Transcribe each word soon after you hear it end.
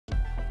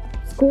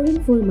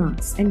Scoring full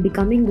marks and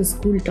becoming the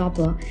school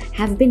topper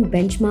have been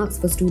benchmarks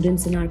for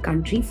students in our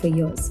country for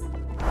years.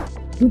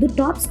 Do the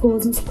top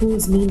scores in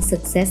schools mean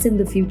success in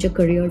the future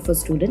career for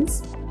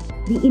students?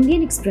 The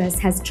Indian Express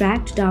has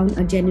tracked down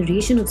a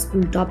generation of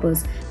school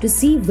toppers to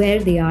see where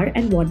they are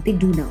and what they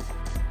do now.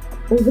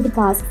 Over the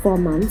past 4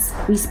 months,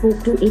 we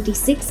spoke to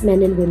 86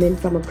 men and women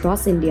from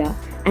across India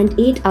and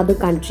 8 other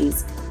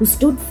countries who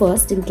stood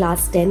first in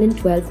class 10 and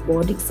 12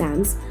 board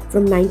exams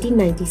from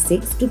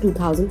 1996 to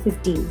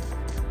 2015.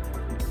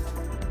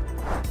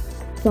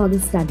 For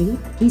this study,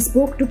 we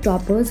spoke to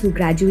toppers who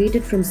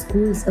graduated from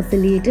schools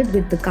affiliated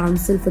with the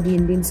Council for the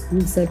Indian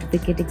School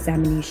Certificate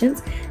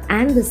Examinations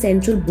and the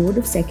Central Board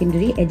of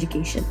Secondary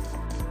Education.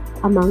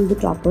 Among the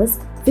toppers,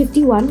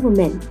 51 were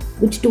men,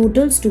 which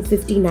totals to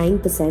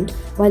 59%,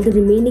 while the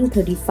remaining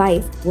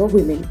 35 were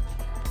women.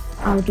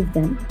 Out of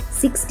them,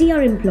 60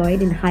 are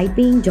employed in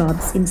high-paying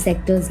jobs in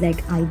sectors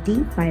like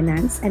IT,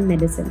 finance, and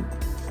medicine.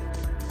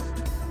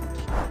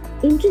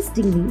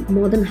 Interestingly,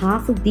 more than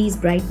half of these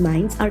bright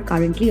minds are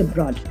currently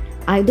abroad,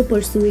 either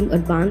pursuing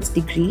advanced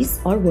degrees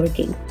or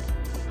working.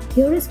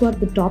 Here is what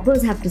the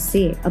toppers have to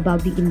say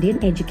about the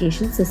Indian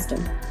education system.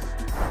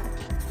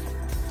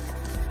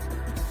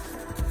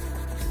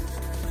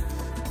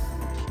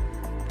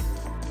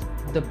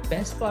 The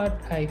best part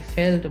I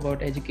felt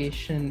about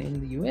education in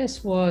the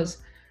US was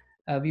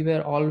we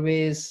were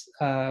always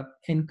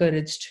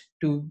encouraged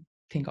to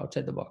think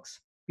outside the box.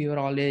 We were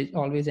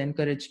always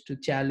encouraged to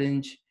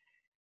challenge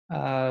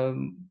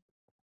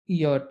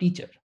your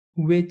teacher,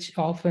 which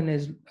often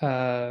is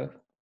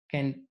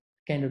kind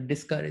of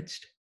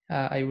discouraged,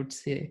 I would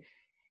say,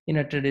 in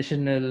a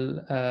traditional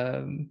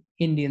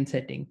Indian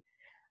setting.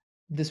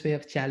 This way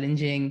of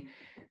challenging,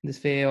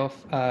 this way of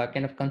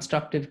kind of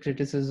constructive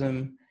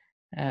criticism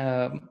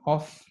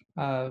of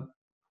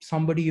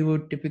somebody you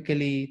would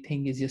typically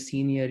think is your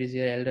senior, is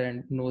your elder,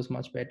 and knows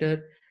much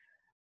better.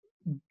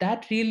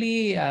 That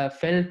really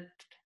felt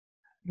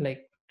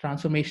like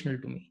transformational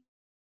to me.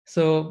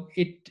 So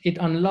it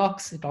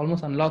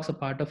almost unlocks a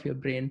part of your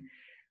brain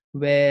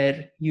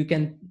where you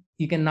can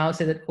now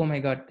say that, oh my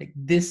God, like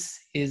this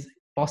is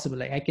possible.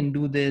 Like I can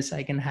do this.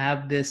 I can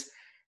have this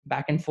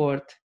back and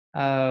forth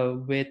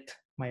with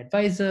my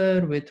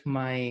advisor, with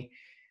my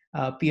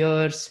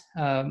peers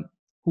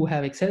who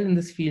have excelled in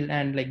this field,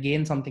 and like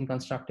gain something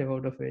constructive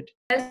out of it.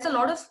 There's a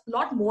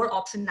lot more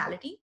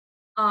optionality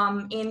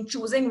in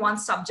choosing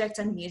one's subjects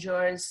and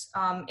majors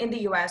in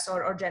the US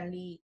or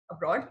generally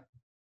abroad.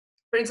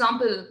 For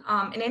example,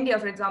 in India,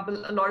 for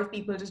example, a lot of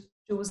people just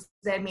choose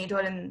their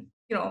major in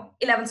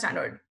 11th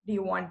standard. Do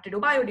you want to do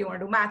bio? Do you want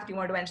to do math? Do you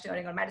want to do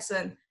engineering or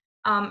medicine?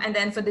 And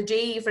then for the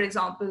JEE, for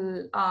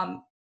example,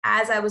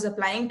 as I was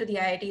applying to the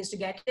IITs to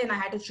get in, I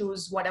had to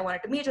choose what I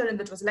wanted to major in,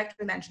 which was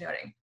electrical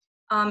engineering.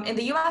 In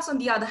the US, on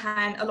the other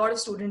hand, a lot of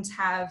students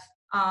have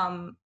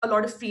a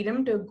lot of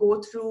freedom to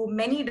go through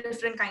many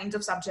different kinds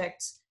of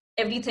subjects,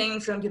 everything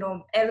from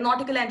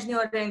aeronautical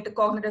engineering to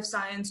cognitive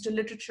science to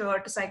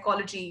literature to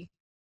psychology,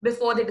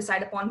 before they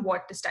decide upon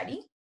what to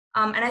study.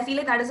 And I feel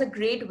like that is a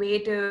great way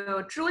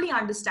to truly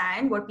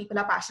understand what people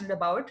are passionate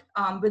about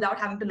without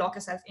having to lock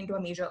yourself into a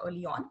major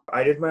early on.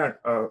 I did my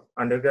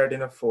undergrad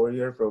in a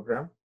 4-year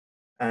program,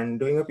 and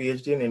doing a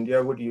PhD in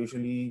India would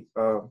usually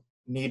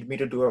need me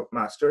to do a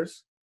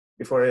master's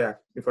before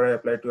I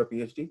applied to a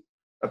PhD.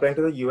 Applying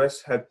to the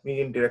US helped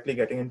me in directly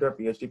getting into a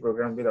PhD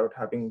program without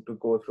having to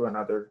go through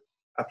another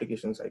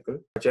application cycle.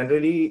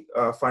 Generally,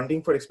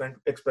 funding for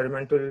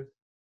experimental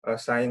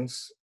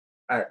science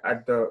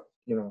at the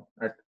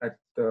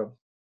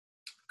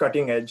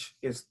cutting edge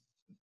is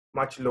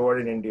much lower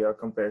in India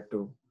compared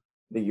to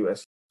the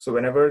US. So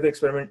whenever the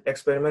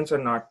experiments are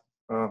not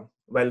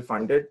well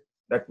funded,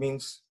 that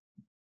means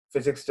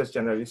physics just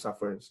generally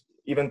suffers.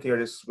 Even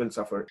theorists will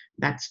suffer.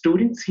 That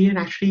students here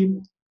actually,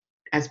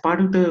 as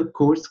part of the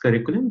course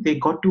curriculum, they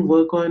got to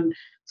work on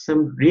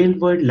some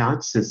real-world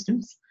large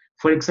systems.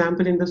 For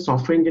example, in the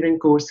software engineering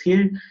course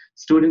here,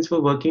 students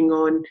were working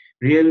on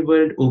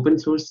real-world open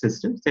source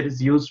systems that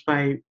is used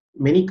by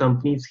many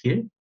companies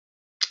here.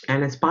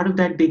 And as part of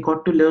that, they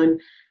got to learn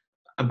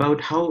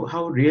about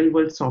how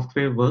real-world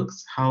software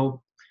works,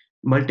 how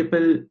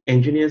multiple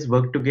engineers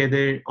work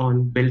together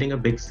on building a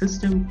big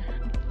system.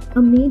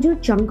 A major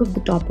chunk of the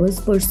toppers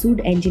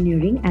pursued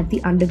engineering at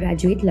the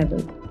undergraduate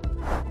level.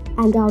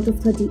 And out of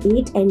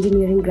 38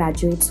 engineering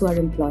graduates who are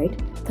employed,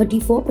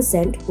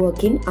 34%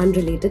 work in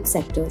unrelated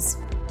sectors.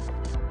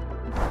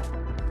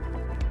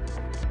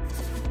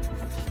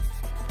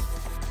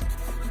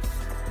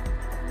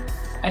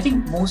 I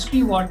think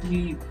mostly what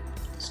we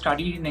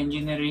studied in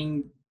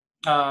engineering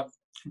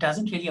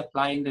doesn't really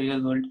apply in the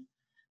real world.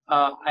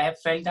 I have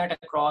felt that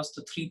across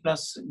the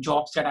 3+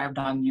 jobs that I have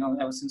done,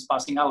 ever since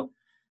passing out.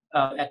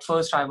 At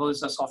first, I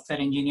was a software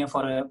engineer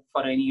for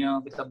a year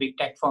with a big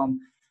tech firm.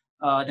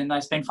 Then I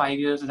spent 5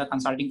 years with a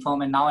consulting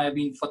firm, and now I've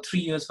been for 3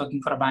 years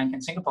working for a bank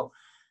in Singapore.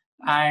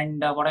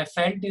 And what I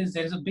felt is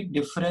there is a big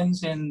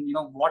difference in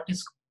what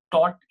is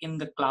taught in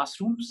the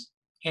classrooms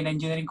in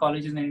engineering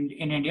colleges in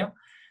India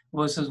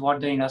versus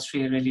what the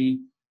industry really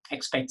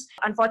expects.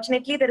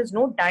 Unfortunately, there is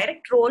no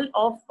direct role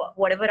of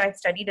whatever I've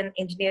studied in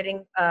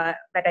engineering that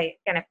I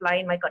can apply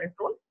in my current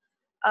role.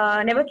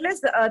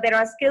 Nevertheless, there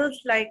are skills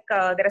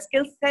there are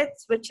skill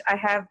sets which I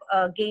have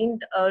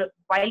gained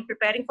while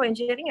preparing for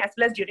engineering as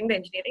well as during the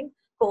engineering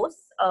course,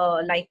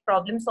 like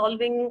problem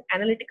solving,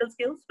 analytical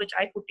skills, which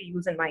I put to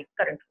use in my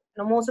current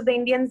role. Most of the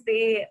Indians,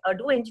 they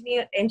do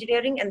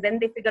engineering and then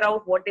they figure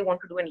out what they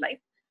want to do in life.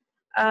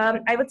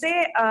 I would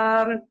say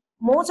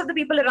most of the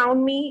people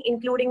around me,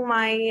 including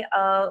my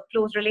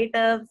close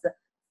relatives,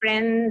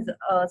 friends,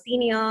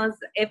 seniors,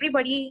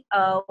 everybody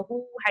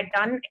who had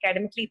done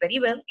academically very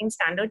well in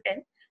Standard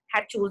 10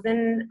 had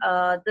chosen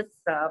this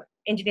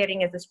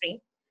engineering as a stream.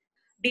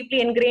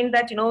 Deeply ingrained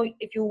that,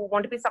 if you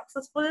want to be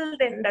successful,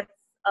 then that's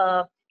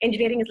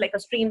engineering is like a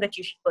stream that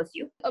you should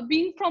pursue.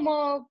 Being from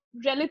a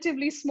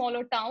relatively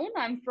smaller town,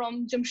 I'm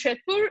from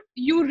Jamshedpur,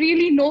 you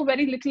really know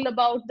very little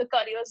about the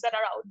careers that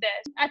are out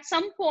there. At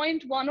some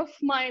point, one of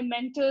my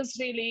mentors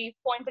really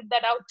pointed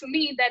that out to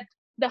me, that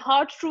the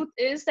hard truth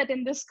is that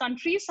in this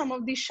country, some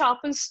of the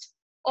sharpest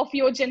of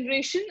your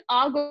generation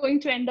are going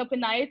to end up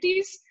in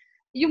IITs.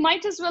 You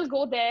might as well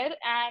go there,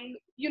 and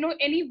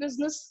any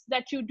business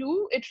that you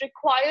do, it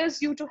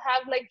requires you to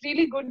have like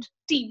really good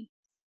team.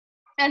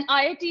 And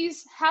IITs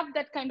have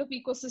that kind of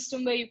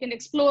ecosystem where you can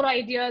explore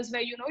ideas,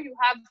 where you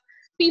have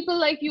people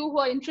like you who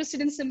are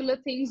interested in similar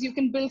things. You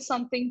can build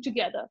something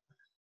together.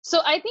 So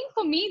I think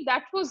for me,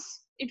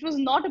 it was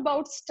not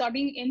about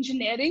studying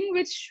engineering,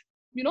 which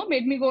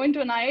made me go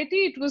into an IIT.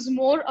 It was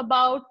more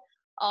about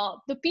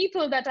the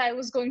people that I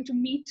was going to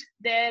meet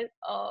there,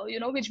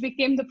 which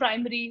became the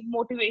primary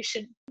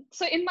motivation.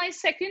 So in my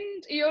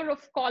second year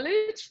of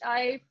college,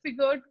 I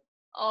figured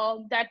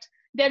that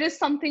there is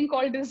something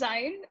called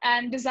design,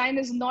 and design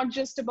is not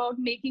just about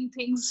making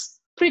things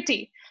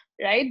pretty,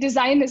 right?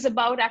 Design is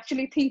about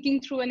actually thinking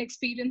through an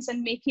experience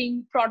and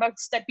making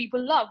products that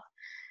people love.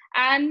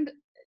 And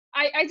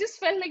I just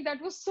felt like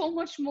that was so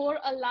much more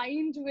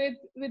aligned with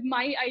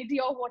my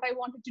idea of what I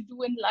wanted to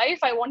do in life.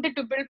 I wanted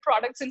to build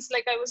products since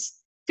like I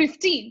was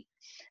 15.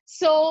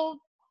 So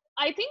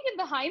I think in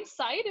the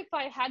hindsight, if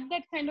I had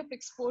that kind of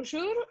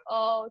exposure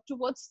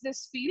towards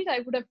this field, I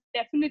would have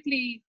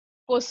definitely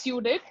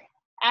pursued it.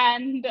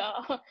 And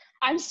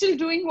I'm still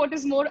doing what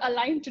is more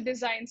aligned to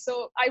design.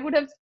 So I would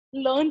have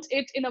learned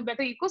it in a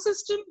better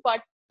ecosystem,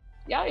 but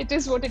yeah, it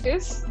is what it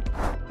is.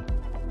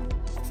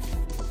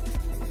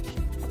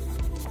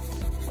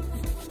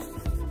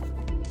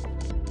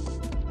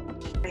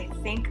 I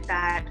think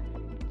that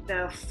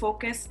the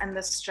focus and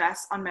the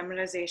stress on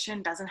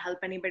memorization doesn't help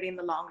anybody in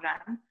the long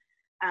run.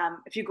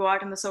 If you go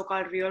out in the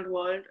so-called real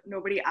world,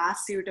 nobody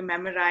asks you to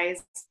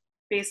memorize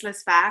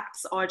baseless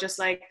facts or just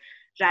like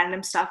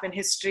random stuff in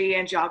history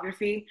and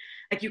geography.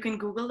 Like, you can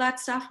Google that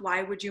stuff.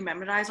 Why would you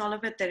memorize all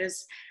of it?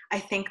 I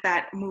think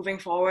that moving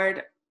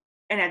forward,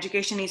 an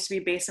education needs to be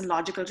based on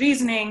logical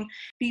reasoning.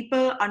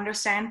 People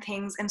understand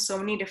things in so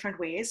many different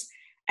ways.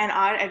 And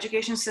our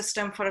education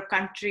system for a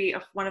country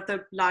of one of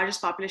the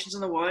largest populations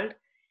in the world,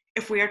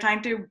 if we are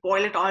trying to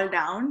boil it all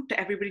down to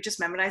everybody just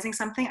memorizing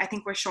something, I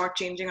think we're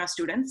shortchanging our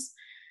students.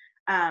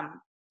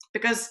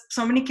 Because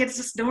so many kids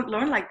just don't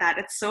learn like that.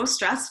 It's so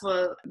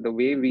stressful. The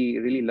way we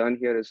really learn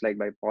here is like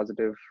by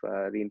positive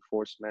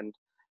reinforcement,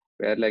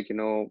 where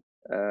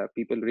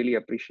people really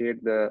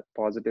appreciate the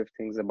positive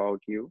things about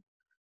you.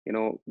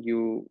 You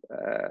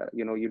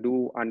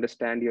do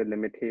understand your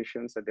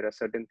limitations, that there are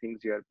certain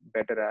things you are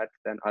better at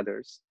than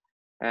others.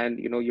 And,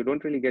 you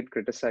don't really get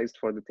criticized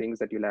for the things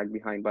that you lag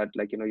behind, but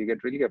you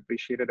get really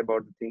appreciated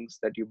about the things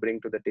that you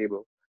bring to the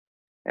table.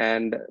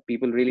 And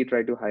people really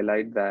try to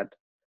highlight that.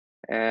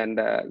 And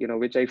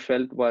which I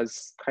felt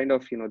was kind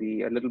of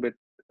a little bit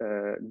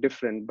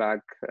different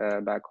back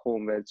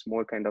home, where it's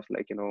more kind of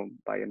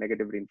by a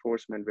negative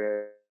reinforcement,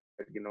 where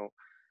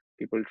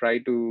people try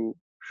to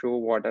show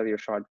what are your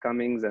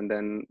shortcomings and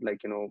then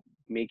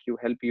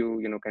help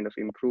you kind of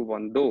improve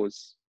on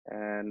those.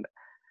 And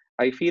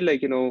I feel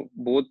like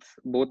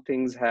both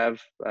things have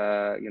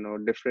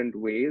different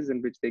ways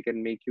in which they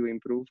can make you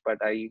improve, but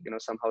I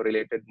somehow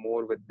related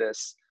more with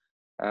this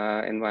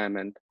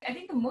environment. I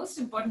think the most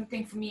important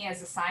thing for me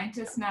as a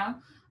scientist now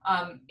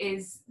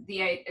is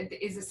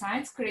the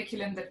science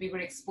curriculum that we were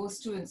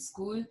exposed to in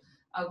school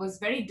was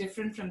very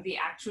different from the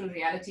actual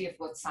reality of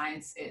what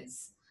science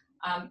is.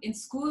 In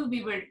school,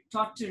 we were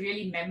taught to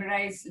really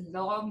memorize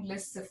long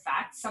lists of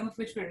facts, some of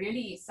which were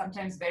really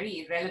sometimes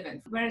very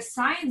irrelevant. Whereas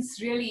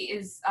science really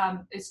is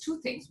two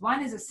things.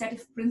 One is a set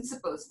of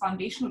principles,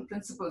 foundational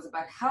principles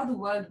about how the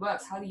world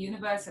works, how the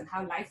universe and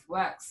how life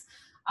works.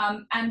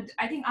 And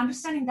I think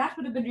understanding that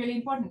would have been really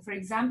important. For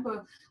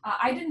example,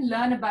 I didn't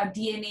learn about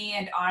DNA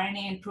and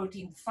RNA and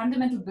protein, the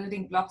fundamental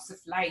building blocks of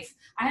life.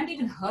 I hadn't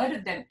even heard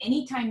of them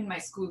any time in my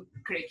school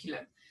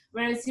curriculum.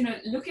 Whereas,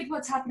 look at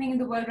what's happening in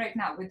the world right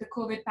now with the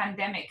COVID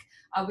pandemic,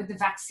 with the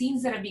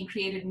vaccines that are being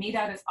created made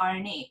out of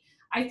RNA.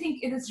 I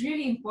think it is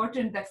really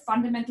important that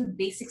fundamental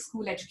basic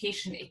school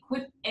education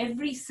equip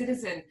every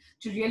citizen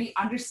to really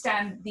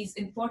understand these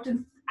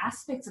important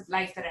aspects of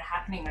life that are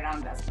happening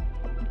around us.